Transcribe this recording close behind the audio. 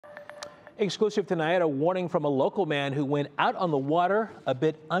Exclusive tonight, a warning from a local man who went out on the water a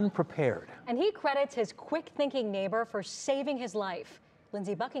bit unprepared. And he credits his quick-thinking neighbor for saving his life.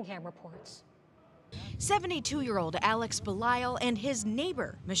 Lindsay Buckingham reports. 72-year-old Alex Belisle and his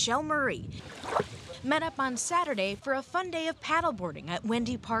neighbor, Michelle Murray, met up on Saturday for a fun day of paddleboarding at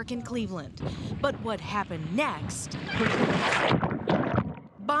Wendy Park in Cleveland. But what happened next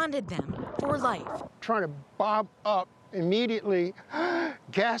bonded them for life. Trying to bob up immediately,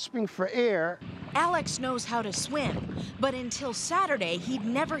 gasping for air. Alex knows how to swim, but until Saturday, he'd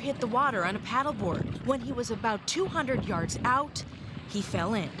never hit the water on a paddleboard. When he was about 200 yards out, he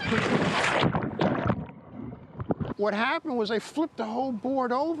fell in. What happened was I flipped the whole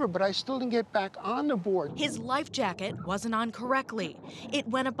board over, but I still didn't get back on the board. His life jacket wasn't on correctly. It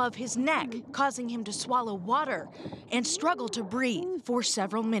went above his neck, causing him to swallow water and struggle to breathe for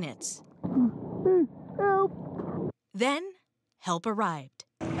several minutes. Help! Then, help arrived.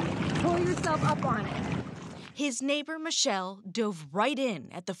 Pull yourself up on it. His neighbor, Michelle, dove right in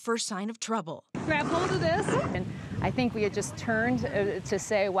at the first sign of trouble. Grab hold of this. And I think we had just turned to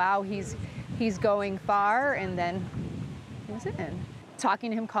say, wow, he's going far, and then he was in.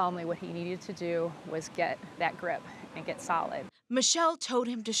 Talking to him calmly, what he needed to do was get that grip and get solid. Michelle towed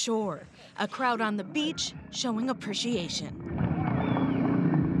him to shore, a crowd on the beach showing appreciation.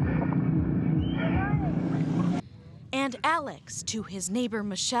 And Alex, to his neighbor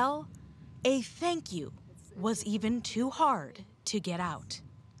Michelle, a thank you was even too hard to get out.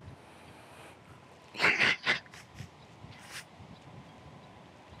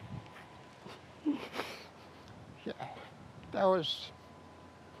 Yeah, that was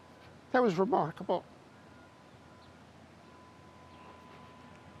remarkable.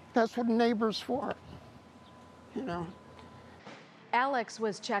 That's what a neighbor's for, you know. Alex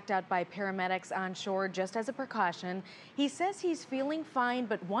was checked out by paramedics on shore just as a precaution. He says he's feeling fine,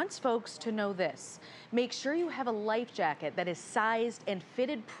 but wants folks to know this. Make sure you have a life jacket that is sized and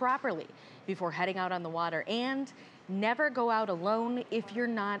fitted properly before heading out on the water, and never go out alone if you're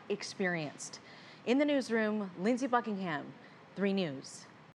not experienced. In the newsroom, Lindsay Buckingham, 3 News.